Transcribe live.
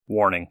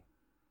Warning.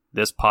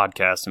 This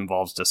podcast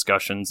involves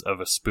discussions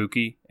of a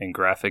spooky and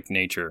graphic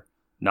nature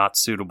not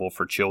suitable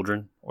for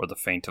children or the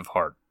faint of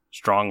heart.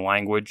 Strong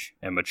language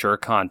and mature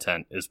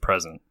content is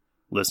present.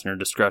 Listener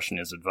discretion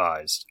is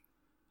advised.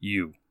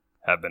 You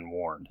have been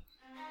warned.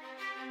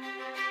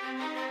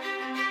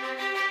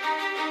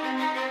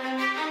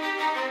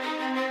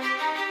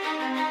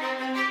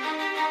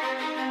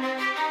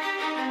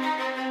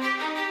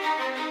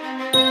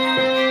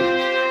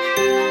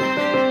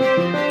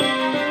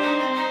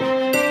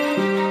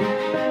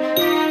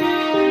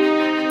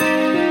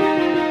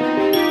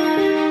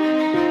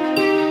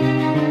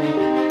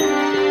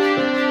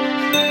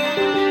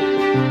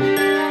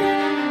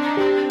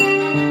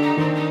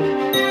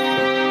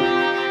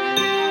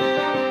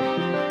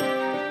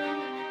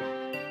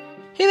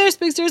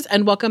 Spooksters,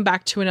 and welcome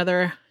back to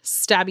another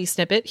Stabby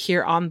Snippet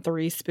here on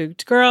Three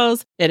Spooked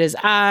Girls. It is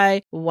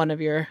I, one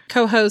of your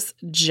co-hosts,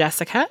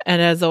 Jessica,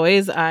 and as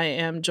always, I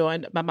am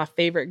joined by my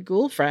favorite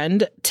ghoul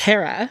friend,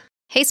 Tara.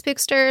 Hey,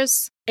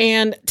 Spooksters.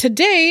 And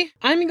today,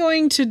 I'm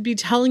going to be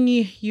telling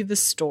you the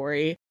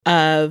story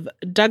of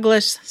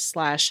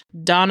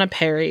Douglas/Donna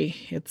Perry.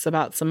 It's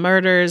about some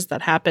murders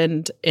that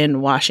happened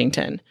in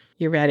Washington.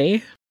 You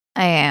ready?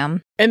 I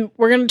am. And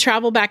we're going to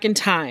travel back in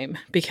time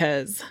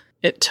because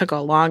it took a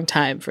long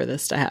time for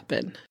this to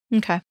happen.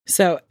 Okay.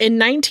 So in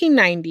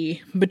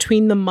 1990,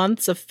 between the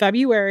months of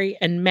February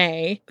and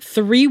May,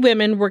 3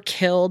 women were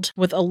killed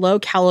with a low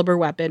caliber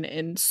weapon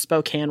in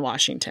Spokane,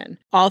 Washington.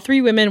 All 3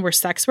 women were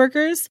sex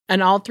workers,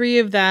 and all 3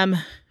 of them,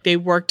 they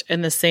worked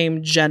in the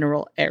same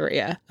general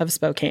area of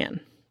Spokane.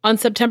 On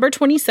September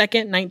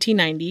 22nd,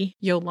 1990,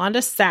 Yolanda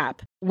Sapp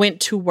went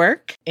to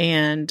work,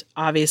 and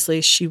obviously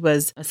she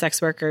was a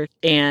sex worker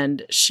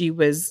and she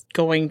was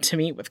going to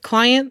meet with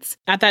clients.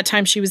 At that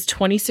time, she was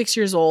 26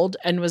 years old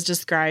and was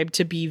described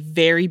to be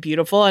very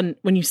beautiful. And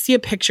when you see a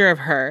picture of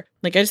her,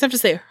 like, I just have to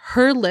say,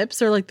 her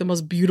lips are like the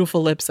most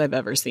beautiful lips I've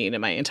ever seen in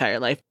my entire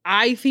life.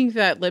 I think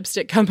that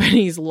lipstick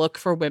companies look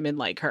for women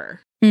like her.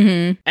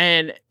 Mm-hmm.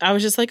 And I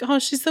was just like, oh,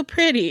 she's so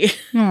pretty.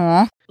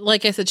 Aww.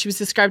 Like I said, she was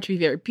described to be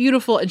very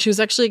beautiful, and she was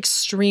actually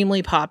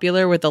extremely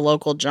popular with the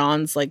local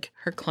Johns, like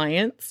her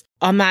clients.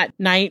 On that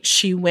night,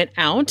 she went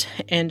out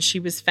and she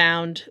was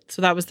found.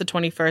 So that was the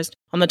 21st.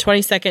 On the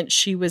 22nd,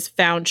 she was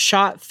found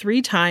shot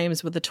 3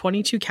 times with a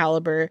 .22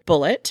 caliber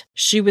bullet.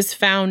 She was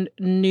found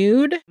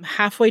nude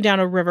halfway down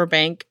a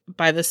riverbank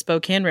by the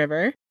Spokane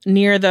River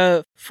near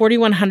the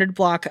 4100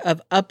 block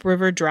of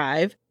Upriver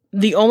Drive.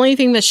 The only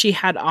thing that she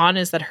had on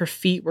is that her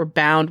feet were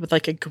bound with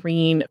like a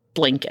green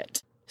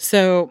blanket.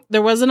 So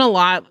there wasn't a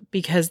lot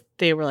because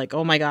they were like,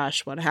 oh my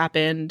gosh, what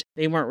happened?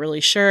 They weren't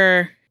really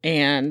sure.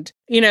 And,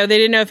 you know, they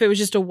didn't know if it was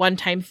just a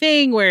one-time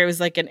thing where it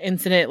was like an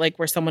incident, like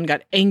where someone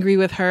got angry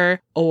with her,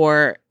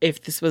 or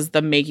if this was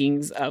the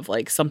makings of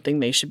like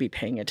something they should be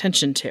paying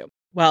attention to.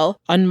 Well,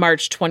 on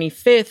March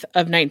 25th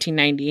of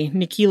 1990,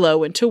 Nikki Lowe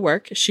went to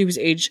work. She was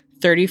age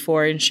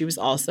 34 and she was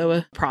also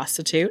a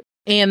prostitute.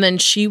 And then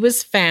she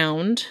was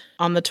found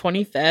on the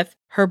 25th.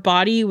 Her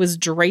body was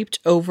draped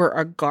over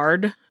a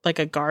guard, like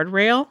a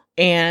guardrail.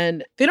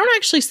 And they don't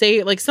actually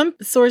say, like, some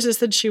sources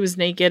said she was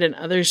naked and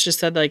others just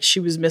said like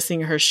she was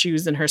missing her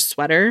shoes and her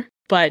sweater.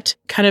 But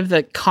kind of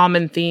the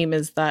common theme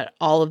is that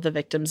all of the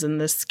victims in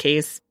this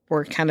case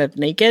were kind of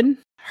naked.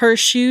 Her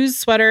shoes,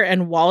 sweater,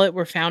 and wallet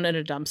were found in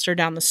a dumpster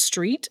down the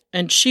street.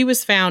 And she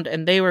was found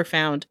and they were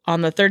found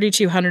on the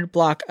 3200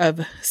 block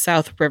of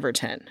South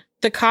Riverton.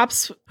 The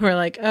cops were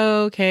like,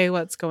 oh, okay,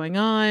 what's going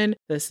on?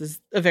 This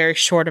is a very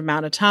short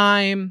amount of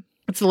time.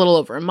 It's a little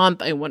over a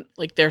month.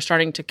 They're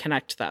starting to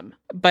connect them.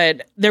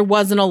 But there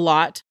wasn't a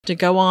lot to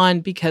go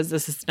on because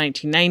this is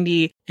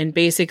 1990. And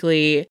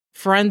basically,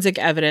 forensic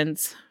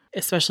evidence,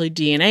 especially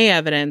DNA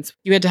evidence,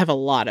 you had to have a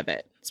lot of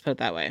it. Let's put it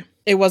that way.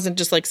 It wasn't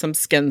just like some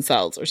skin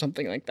cells or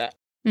something like that.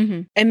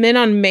 Mm-hmm. And then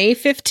on May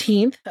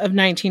 15th of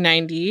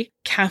 1990,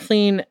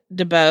 Kathleen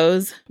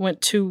DeBose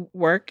went to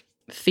work.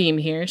 Theme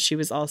here. She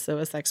was also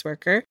a sex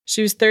worker.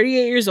 She was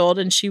 38 years old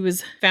and she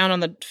was found on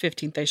the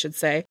 15th, I should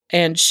say.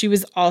 And she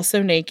was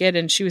also naked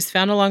and she was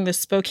found along the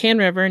Spokane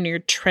River near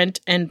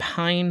Trent and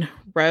Pine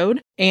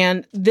Road.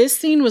 And this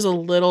scene was a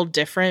little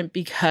different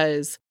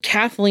because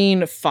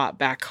Kathleen fought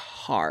back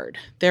hard.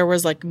 There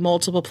was like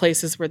multiple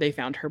places where they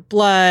found her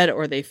blood,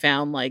 or they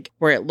found like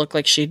where it looked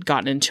like she'd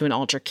gotten into an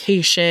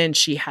altercation.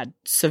 She had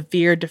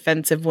severe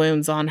defensive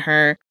wounds on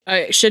her.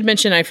 I should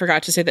mention, I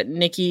forgot to say that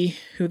Nikki,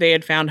 who they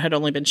had found, had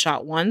only been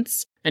shot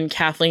once, and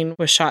Kathleen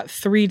was shot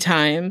 3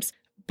 times.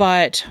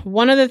 But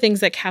one of the things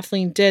that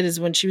Kathleen did is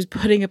when she was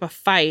putting up a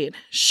fight,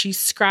 she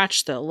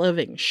scratched the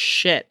living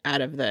shit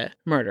out of the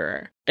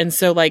murderer. And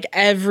so like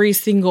every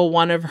single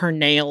one of her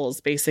nails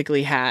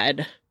basically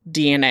had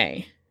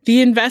DNA.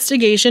 The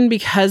investigation,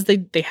 because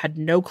they had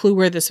no clue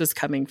where this was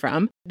coming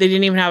from. They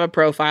didn't even have a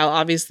profile.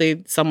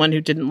 Obviously, someone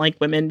who didn't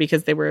like women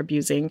because they were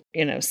abusing,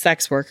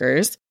 sex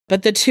workers.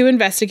 But the two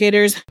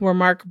investigators were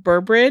Mark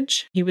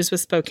Burbridge, he was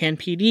with Spokane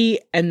PD,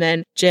 and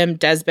then Jim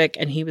Desbick,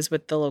 and he was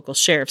with the local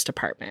sheriff's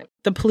department.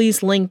 The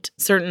police linked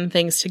certain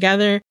things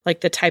together, like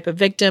the type of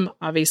victim.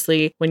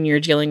 Obviously, when you're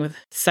dealing with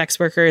sex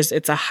workers,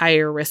 it's a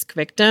higher risk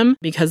victim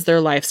because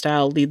their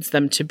lifestyle leads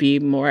them to be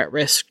more at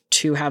risk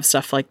to have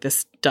stuff like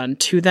this done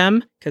to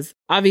them. Because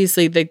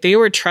obviously, they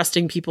were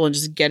trusting people and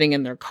just getting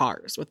in their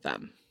cars with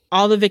them.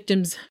 All the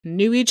victims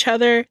knew each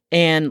other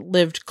and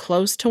lived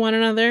close to one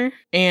another.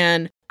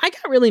 And I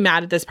got really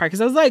mad at this part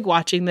because I was like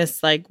watching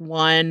this like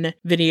one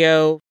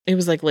video. It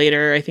was like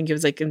later. I think it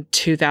was like in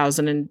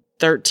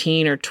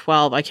 2013 or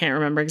 12. I can't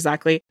remember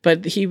exactly.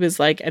 But he was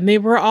like, and they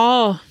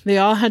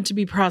all had to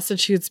be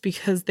prostitutes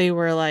because they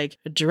were like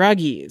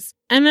druggies.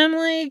 And I'm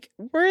like,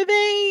 were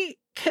they?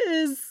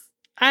 Because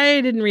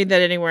I didn't read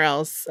that anywhere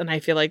else. And I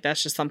feel like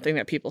that's just something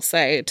that people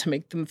say to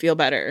make them feel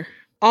better.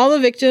 All the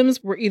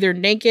victims were either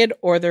naked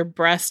or their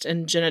breast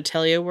and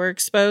genitalia were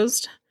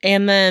exposed.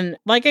 And then,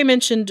 like I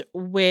mentioned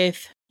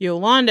with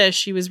Yolanda,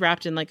 she was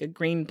wrapped in like a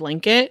green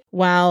blanket,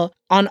 while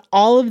on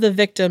all of the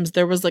victims,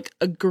 there was like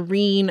a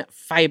green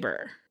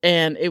fiber.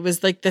 And it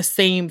was like the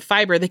same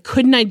fiber. They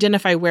couldn't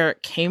identify where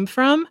it came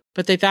from,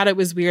 but they thought it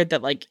was weird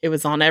that like it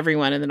was on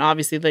everyone. And then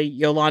obviously the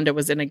Yolanda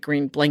was in a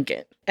green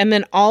blanket. And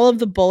then all of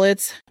the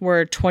bullets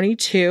were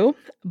 22,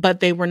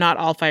 but they were not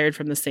all fired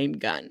from the same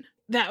gun.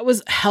 That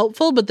was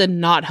helpful, but then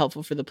not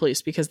helpful for the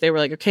police because they were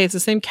like, okay, it's the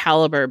same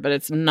caliber, but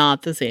it's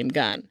not the same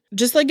gun.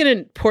 Just like an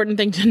important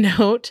thing to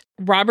note,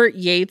 Robert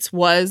Yates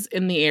was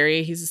in the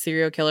area. He's a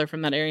serial killer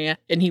from that area,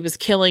 and he was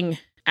killing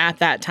at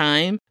that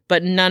time,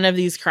 but none of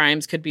these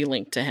crimes could be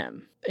linked to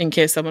him. In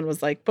case someone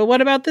was like, but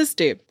what about this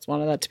dude? Just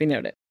wanted that to be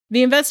noted.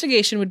 The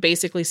investigation would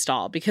basically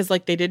stall because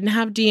like they didn't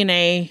have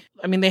DNA.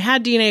 I mean, they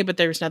had DNA, but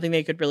there was nothing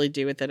they could really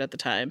do with it at the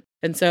time.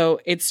 And so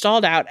it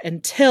stalled out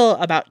until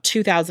about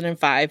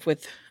 2005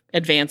 with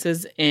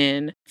advances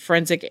in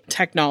forensic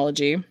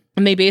technology.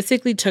 And they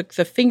basically took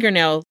the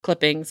fingernail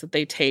clippings that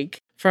they take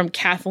from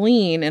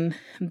Kathleen and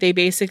they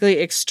basically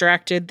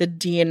extracted the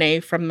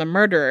DNA from the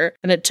murderer.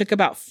 And it took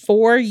about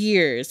 4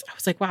 years. I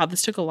was like, wow,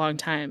 this took a long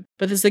time.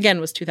 But this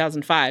again was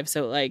 2005,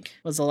 so like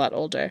was a lot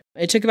older.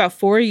 It took about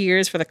 4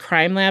 years for the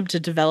crime lab to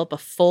develop a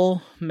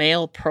full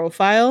male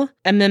profile.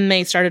 And then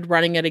they started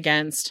running it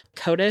against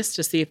CODIS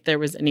to see if there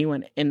was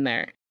anyone in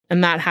there.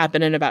 And that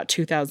happened in about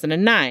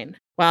 2009.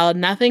 While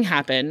nothing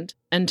happened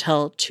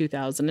until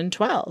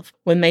 2012,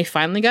 when they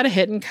finally got a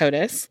hit in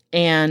CODIS,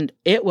 and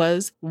it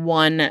was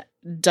one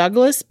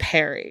Douglas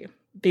Perry.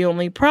 The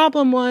only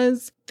problem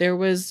was there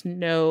was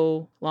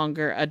no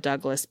longer a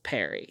Douglas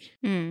Perry.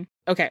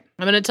 Okay,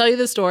 I'm going to tell you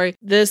the story.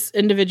 This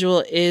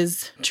individual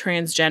is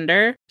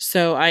transgender,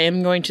 so I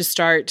am going to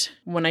start,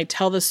 when I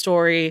tell the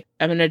story,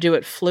 I'm going to do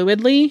it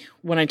fluidly.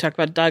 When I talk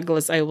about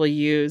Douglas, I will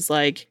use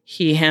like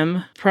he,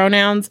 him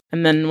pronouns.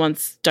 And then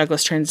once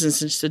Douglas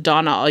transitions to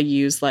Donna, I'll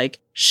use like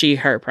she,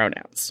 her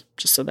pronouns,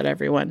 just so that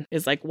everyone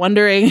is like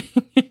wondering.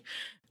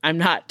 I'm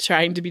not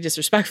trying to be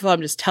disrespectful. I'm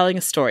just telling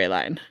a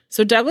storyline.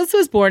 So Douglas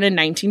was born in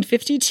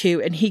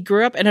 1952 and he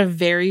grew up in a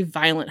very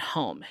violent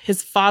home.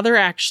 His father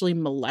actually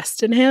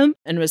molested him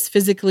and was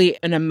physically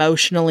and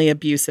emotionally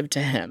abusive to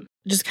him.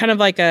 Just kind of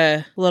like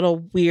a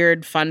little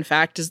weird fun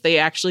fact is they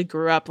actually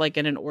grew up like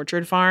in an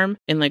orchard farm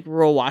in like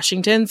rural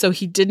Washington. So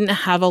he didn't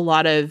have a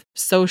lot of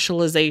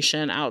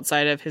socialization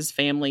outside of his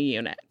family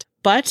unit.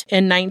 But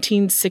in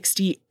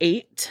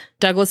 1968,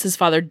 Douglas's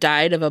father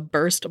died of a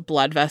burst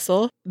blood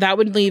vessel. That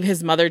would leave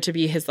his mother to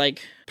be his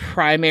like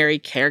primary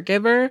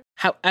caregiver.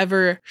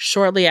 However,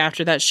 shortly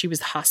after that, she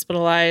was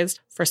hospitalized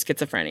for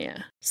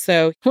schizophrenia.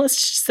 So let's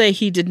just say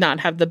he did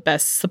not have the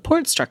best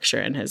support structure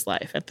in his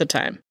life at the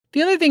time.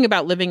 The other thing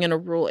about living in a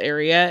rural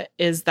area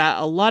is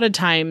that a lot of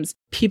times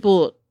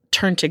people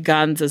turn to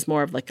guns as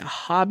more of like a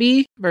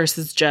hobby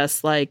versus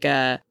just like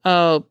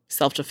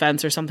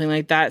self-defense or something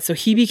like that. So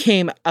he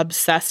became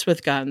obsessed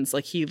with guns,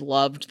 like he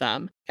loved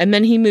them. And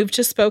then he moved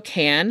to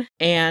Spokane.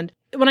 And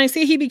when I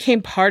say he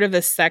became part of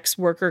the sex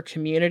worker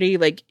community,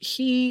 like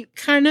he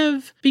kind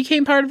of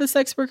became part of the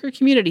sex worker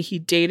community. He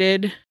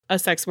dated a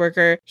sex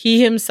worker.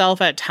 He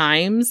himself at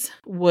times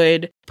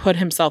would put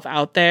himself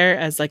out there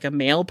as like a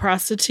male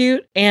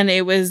prostitute. And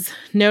it was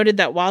noted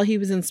that while he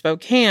was in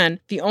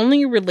Spokane, the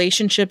only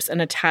relationships and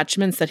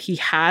attachments that he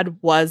had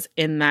was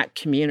in that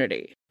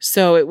community.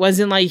 So it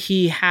wasn't like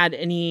he had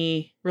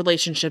any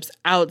relationships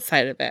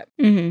outside of it.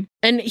 Mm-hmm.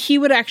 And he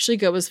would actually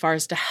go as far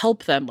as to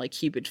help them. Like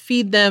he would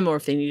feed them, or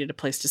if they needed a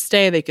place to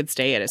stay, they could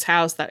stay at his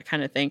house, that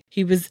kind of thing.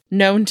 He was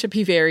known to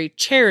be very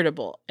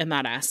charitable in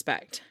that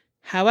aspect.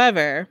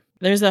 However,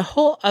 there's a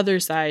whole other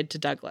side to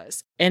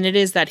Douglas, and it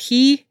is that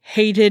he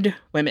hated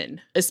women,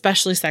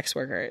 especially sex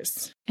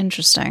workers.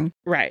 Interesting.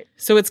 Right.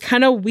 So it's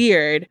kind of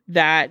weird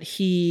that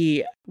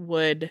he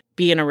would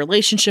be in a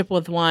relationship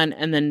with one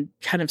and then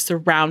kind of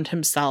surround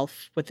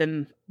himself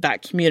within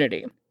that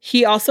community.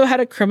 He also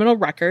had a criminal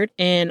record.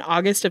 In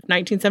August of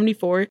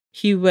 1974,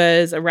 he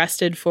was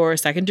arrested for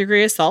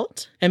second-degree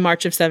assault. In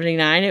March of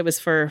 79, it was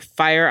for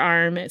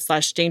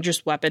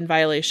firearm/dangerous weapon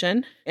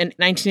violation. In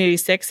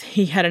 1986,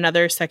 he had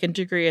another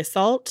second-degree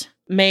assault.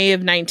 May of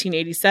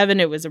 1987,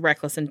 it was a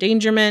reckless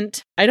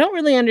endangerment. I don't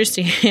really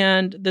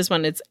understand this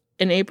one. It's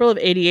in April of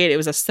 88, it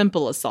was a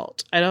simple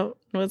assault. I don't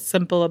know what's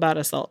simple about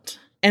assault.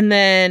 And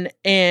then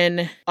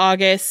in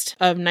August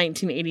of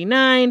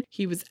 1989,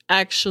 he was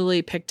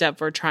actually picked up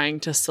for trying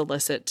to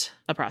solicit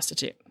a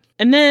prostitute.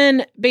 And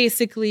then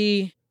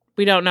basically,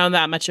 we don't know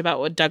that much about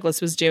what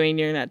Douglas was doing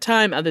during that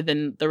time other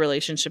than the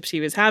relationships he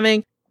was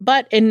having.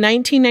 But in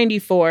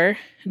 1994,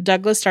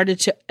 Douglas started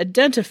to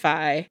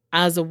identify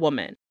as a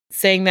woman,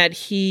 saying that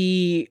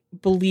he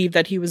believed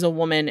that he was a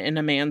woman in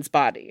a man's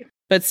body,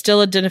 but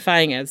still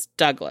identifying as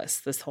Douglas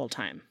this whole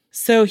time.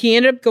 So he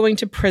ended up going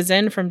to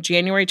prison from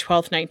January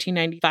 12th,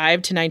 1995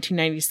 to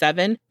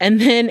 1997.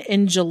 And then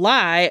in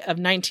July of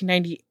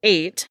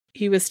 1998,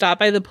 he was stopped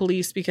by the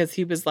police because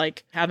he was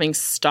like having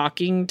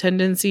stalking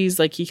tendencies.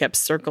 Like he kept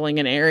circling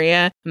an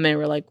area and they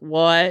were like,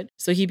 what?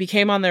 So he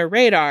became on their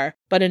radar.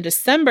 But in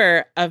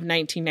December of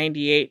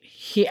 1998,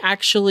 he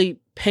actually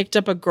picked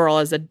up a girl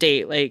as a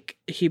date. Like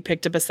he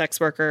picked up a sex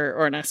worker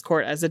or an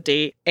escort as a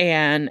date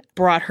and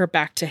brought her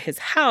back to his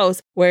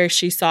house where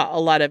she saw a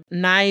lot of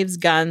knives,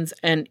 guns,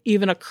 and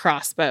even a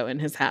crossbow in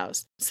his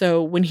house.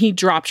 So when he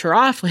dropped her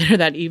off later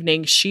that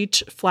evening, she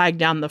flagged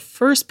down the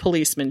first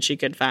policeman she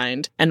could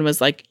find and was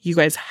like, you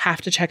guys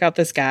have to check out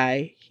this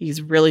guy.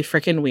 He's really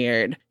freaking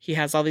weird. He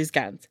has all these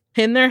guns.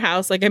 In their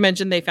house, like I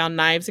mentioned, they found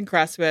knives and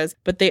crossbows,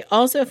 but they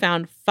also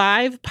found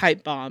 5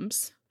 pipe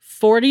bombs,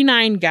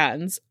 49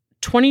 guns,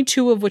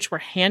 22 of which were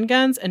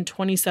handguns and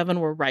 27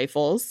 were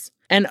rifles,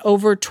 and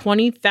over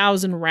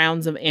 20,000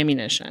 rounds of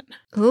ammunition.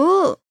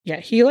 Ooh.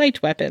 Yeah, he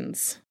liked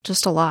weapons.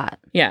 Just a lot.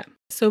 Yeah.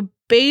 So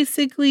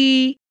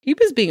basically, he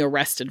was being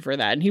arrested for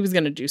that, and he was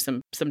going to do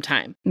some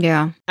time.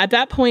 Yeah. At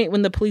that point,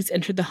 when the police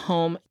entered the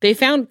home, they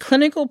found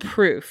clinical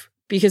proof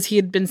because he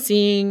had been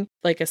seeing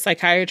like a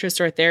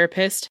psychiatrist or a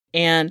therapist,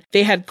 and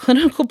they had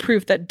clinical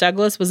proof that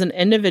Douglas was an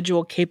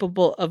individual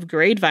capable of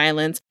grade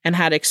violence and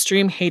had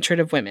extreme hatred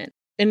of women.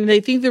 And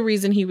they think the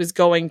reason he was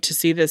going to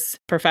see this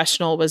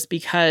professional was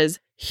because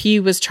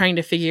he was trying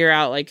to figure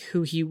out like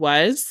who he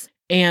was.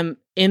 And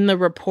in the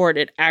report,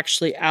 it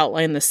actually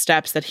outlined the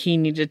steps that he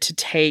needed to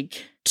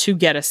take to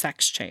get a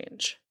sex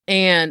change.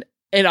 And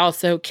it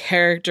also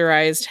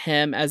characterized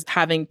him as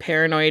having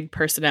paranoid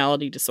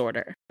personality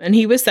disorder. And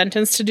he was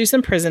sentenced to do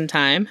some prison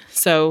time.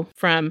 So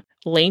from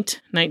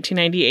late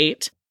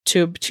 1998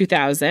 to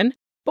 2000.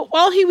 But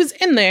while he was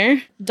in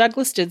there,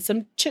 Douglas did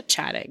some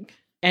chit-chatting.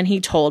 And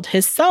he told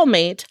his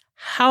cellmate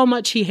how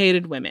much he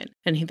hated women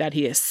and that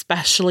he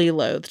especially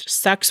loathed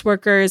sex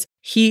workers.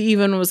 He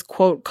even was,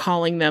 quote,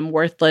 calling them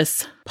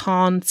worthless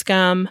pawn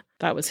scum.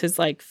 That was his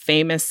like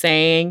famous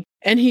saying.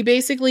 And he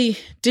basically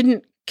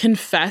didn't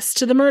confess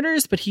to the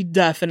murders, but he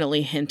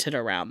definitely hinted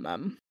around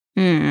them.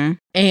 Mm.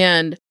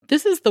 And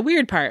this is the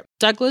weird part.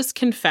 Douglas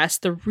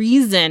confessed the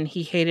reason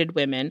he hated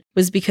women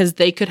was because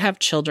they could have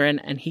children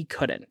and he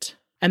couldn't.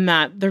 And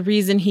that the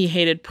reason he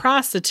hated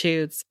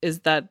prostitutes is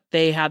that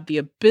they had the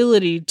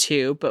ability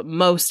to, but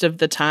most of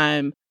the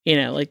time, you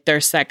know, like their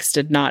sex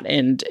did not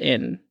end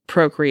in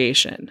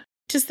procreation.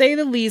 To say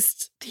the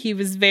least, he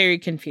was very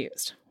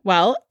confused.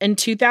 Well, in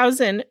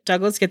 2000,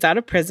 Douglas gets out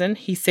of prison.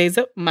 He saves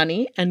up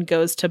money and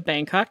goes to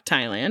Bangkok,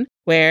 Thailand,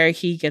 where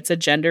he gets a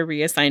gender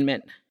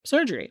reassignment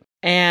surgery.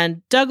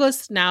 And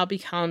Douglas now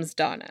becomes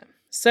Donna.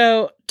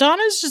 So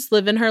Donna's just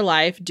living her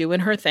life, doing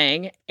her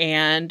thing.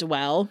 And,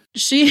 well,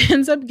 she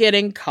ends up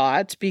getting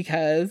caught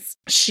because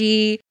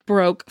she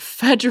broke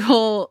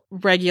federal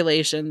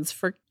regulations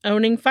for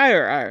owning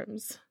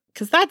firearms.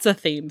 Because that's a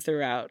theme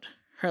throughout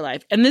her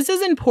life. And this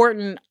is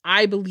important,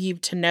 I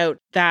believe, to note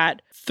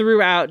that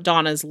throughout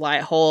Donna's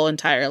whole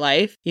entire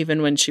life,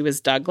 even when she was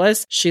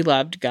Douglas, she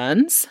loved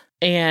guns.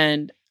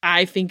 And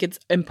I think it's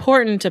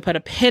important to put a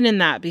pin in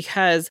that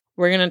because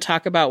we're going to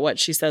talk about what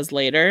she says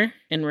later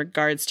in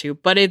regards to,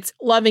 but it's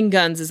loving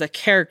guns is a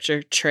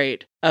character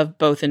trait of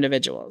both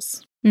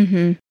individuals.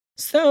 Mm-hmm.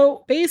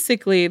 So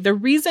basically, the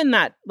reason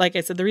that, like I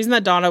said, the reason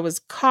that Donna was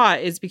caught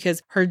is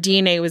because her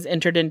DNA was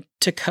entered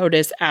into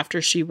CODIS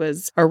after she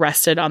was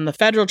arrested on the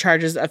federal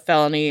charges of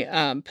felony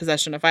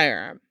possession of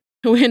firearm.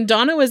 When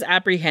Donna was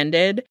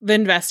apprehended, the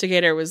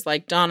investigator was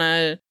like,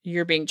 Donna,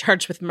 you're being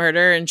charged with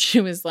murder. And she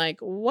was like,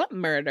 what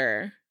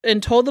murder?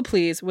 And told the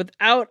police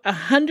without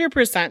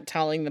 100%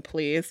 telling the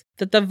police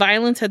that the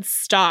violence had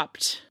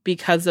stopped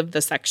because of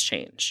the sex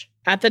change.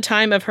 At the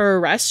time of her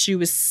arrest, she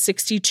was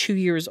 62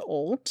 years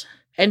old.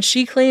 And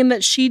she claimed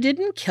that she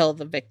didn't kill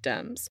the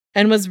victims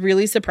and was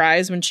really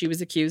surprised when she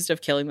was accused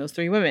of killing those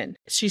 3 women.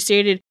 She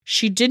stated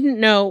she didn't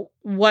know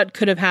what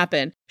could have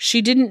happened.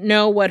 She didn't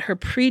know what her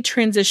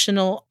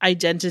pre-transitional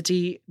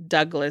identity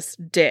Douglas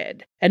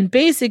did. And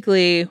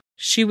basically,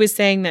 she was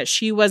saying that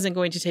she wasn't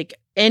going to take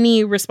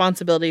any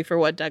responsibility for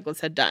what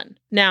Douglas had done.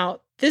 Now,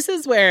 this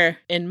is where,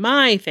 in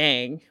my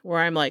thing, where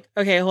I'm like,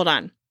 okay, hold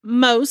on.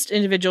 Most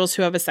individuals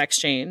who have a sex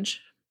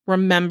change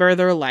remember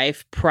their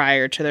life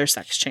prior to their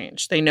sex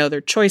change. They know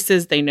their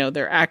choices, they know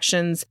their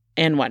actions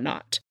and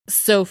whatnot.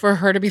 So for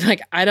her to be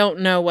like, I don't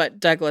know what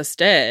Douglas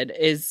did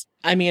is,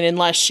 I mean,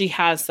 unless she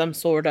has some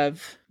sort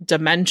of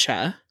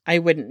dementia, I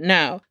wouldn't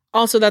know.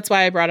 Also, that's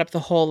why I brought up the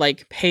whole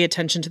like pay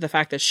attention to the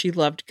fact that she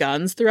loved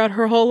guns throughout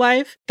her whole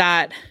life.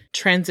 That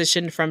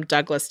transitioned from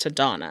Douglas to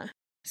Donna.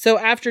 So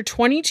after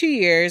 22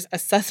 years, a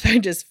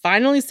suspect is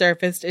finally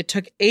surfaced. It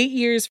took 8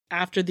 years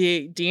after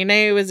the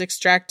DNA was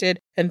extracted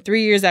and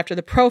 3 years after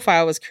the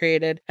profile was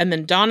created. And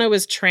then Donna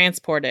was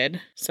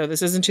transported. So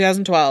this is in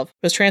 2012,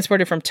 was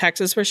transported from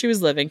Texas, where she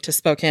was living, to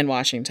Spokane,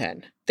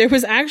 Washington. There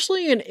was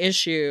actually an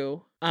issue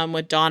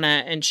with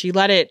Donna, and she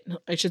let it,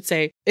 I should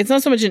say, it's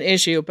not so much an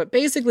issue, but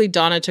basically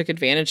Donna took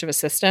advantage of a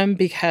system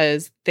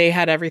because they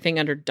had everything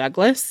under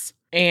Douglas.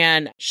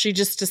 And she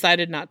just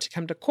decided not to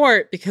come to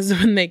court because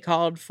when they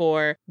called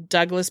for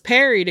Douglas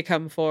Perry to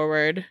come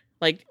forward,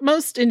 like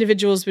most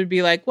individuals would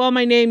be like, well,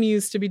 my name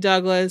used to be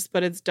Douglas,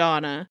 but it's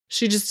Donna.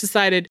 She just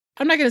decided,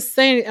 I'm not going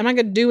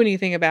to do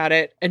anything about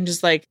it. And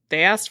just like,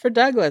 they asked for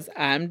Douglas,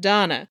 I'm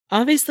Donna.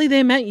 Obviously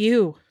they meant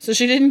you. So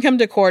she didn't come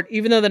to court,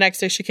 even though the next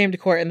day she came to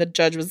court and the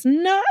judge was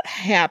not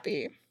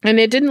happy. And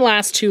it didn't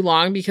last too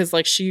long because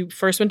like she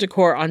first went to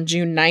court on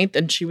June 9th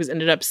and she was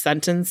ended up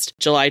sentenced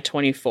July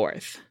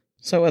 24th.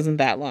 So it wasn't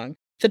that long.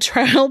 The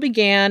trial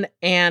began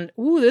and,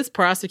 this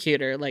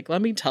prosecutor, like,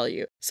 let me tell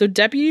you. So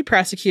Deputy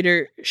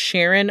Prosecutor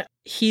Sharon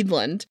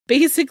Heedland,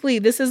 basically,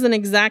 this is an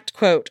exact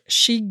quote,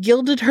 she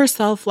gilded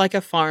herself like a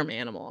farm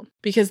animal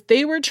because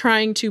they were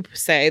trying to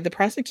say, the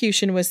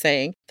prosecution was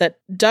saying that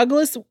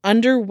Douglas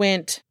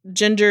underwent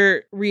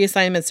gender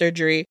reassignment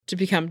surgery to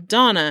become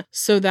Donna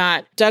so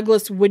that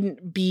Douglas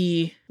wouldn't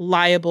be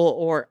liable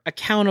or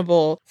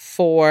accountable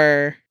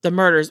for the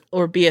murders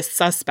or be a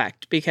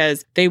suspect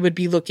because they would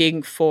be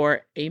looking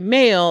for a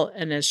male,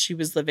 and as she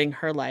was living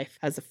her life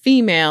as a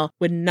female,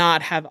 would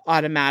not have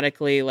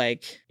automatically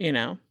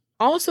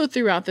Also,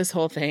 throughout this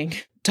whole thing,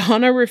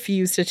 Donna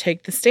refused to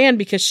take the stand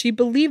because she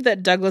believed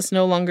that Douglas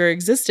no longer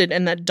existed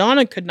and that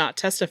Donna could not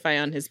testify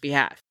on his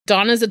behalf.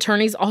 Donna's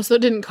attorneys also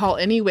didn't call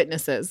any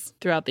witnesses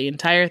throughout the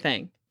entire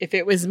thing. If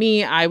it was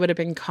me, I would have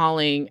been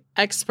calling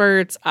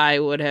experts. I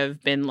would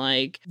have been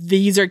like,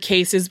 these are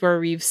cases where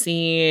we've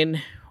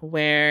seen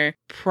where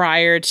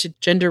prior to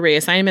gender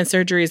reassignment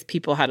surgeries,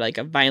 people had like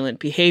a violent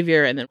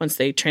behavior. And then once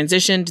they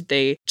transitioned,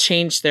 they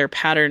changed their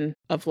pattern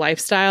of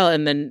lifestyle.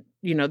 And then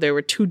there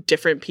were two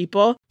different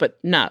people, but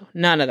no,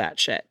 none of that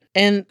shit.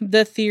 And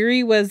the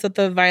theory was that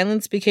the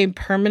violence became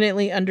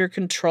permanently under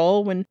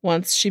control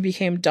once she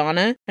became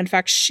Donna. In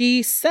fact,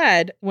 she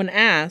said when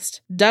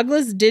asked,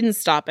 Douglas didn't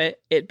stop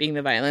it being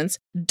the violence.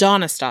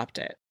 Donna stopped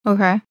it.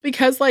 Okay.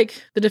 Because the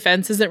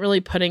defense isn't really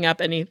putting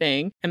up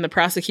anything and the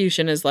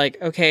prosecution is like,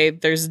 okay,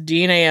 there's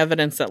DNA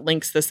evidence that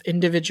links this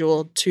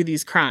individual to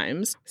these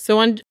crimes. So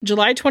on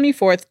July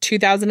 24th,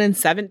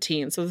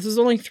 2017, so this was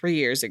only 3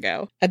 years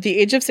ago, at the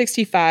age of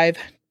 65,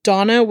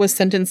 Donna was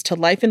sentenced to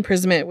life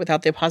imprisonment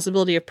without the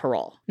possibility of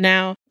parole.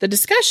 Now, the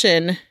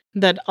discussion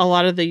that a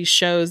lot of these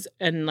shows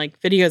and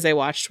videos I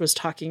watched was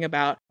talking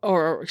about,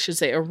 or I should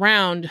say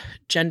around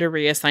gender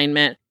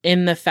reassignment,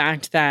 in the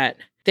fact that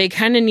they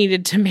kind of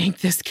needed to make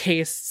this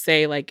case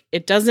say,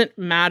 it doesn't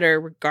matter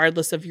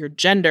regardless of your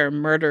gender,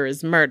 murder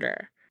is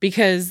murder.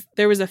 Because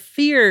there was a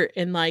fear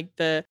in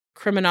the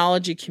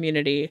criminology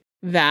community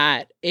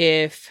that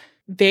if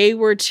they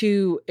were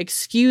to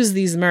excuse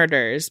these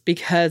murders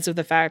because of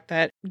the fact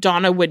that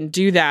Donna wouldn't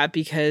do that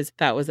because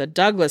that was a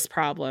Douglas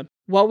problem,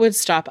 what would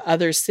stop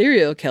other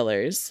serial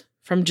killers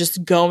from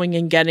just going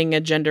and getting a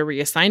gender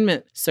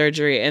reassignment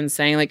surgery and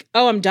saying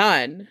oh, I'm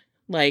done?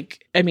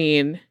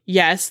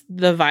 Yes,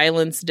 the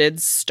violence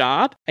did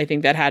stop. I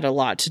think that had a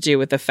lot to do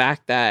with the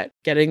fact that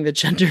getting the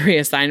gender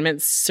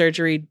reassignment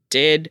surgery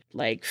did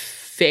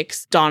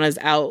fix Donna's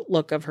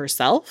outlook of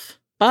herself,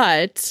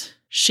 but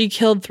she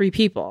killed 3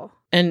 people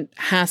and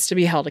has to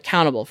be held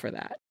accountable for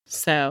that.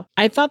 So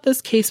I thought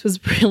this case was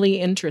really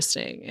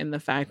interesting in the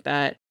fact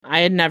that I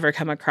had never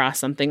come across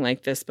something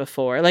like this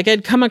before.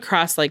 I'd come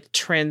across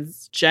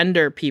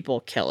transgender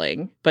people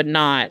killing, but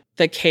not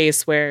the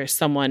case where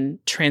someone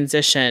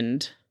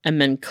transitioned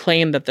and then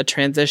claimed that the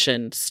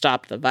transition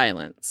stopped the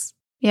violence.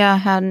 Yeah, I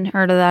hadn't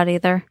heard of that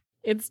either.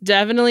 It's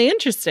definitely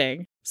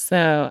interesting.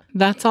 So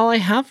that's all I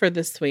have for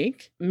this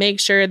week. Make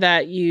sure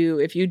that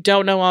if you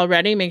don't know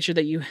already, make sure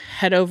that you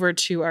head over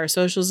to our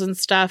socials and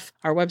stuff.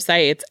 Our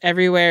website, It's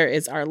Everywhere,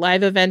 is our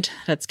live event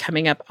that's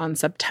coming up on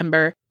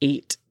September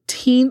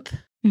 18th.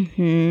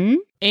 Mm-hmm.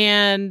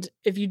 And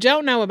if you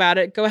don't know about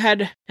it, go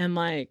ahead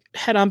and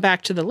head on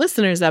back to the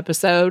listeners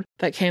episode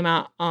that came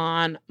out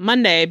on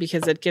Monday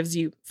because it gives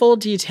you full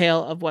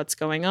detail of what's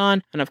going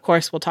on. And of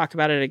course, we'll talk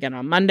about it again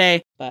on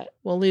Monday, but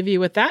we'll leave you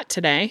with that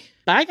today.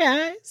 Bye,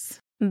 guys.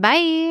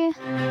 Bye.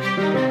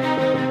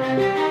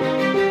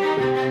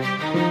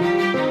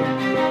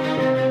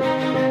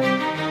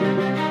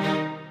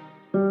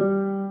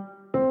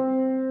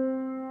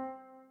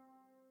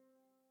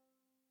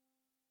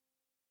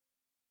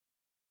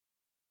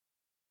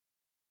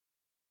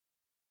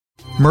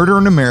 Murder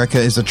in America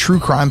is a true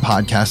crime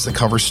podcast that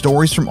covers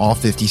stories from all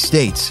 50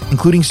 states,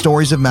 including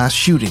stories of mass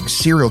shootings,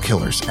 serial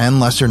killers, and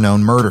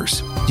lesser-known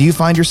murders. Do you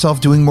find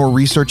yourself doing more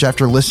research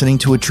after listening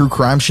to a true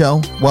crime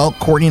show? Well,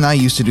 Courtney and I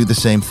used to do the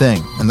same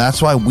thing, and that's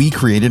why we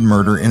created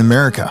Murder in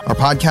America. Our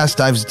podcast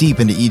dives deep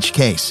into each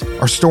case.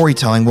 Our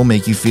storytelling will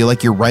make you feel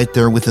like you're right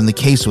there within the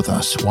case with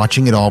us,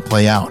 watching it all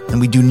play out,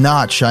 and we do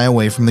not shy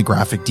away from the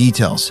graphic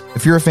details.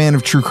 If you're a fan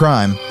of true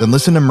crime, then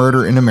listen to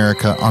Murder in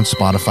America on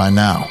Spotify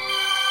now.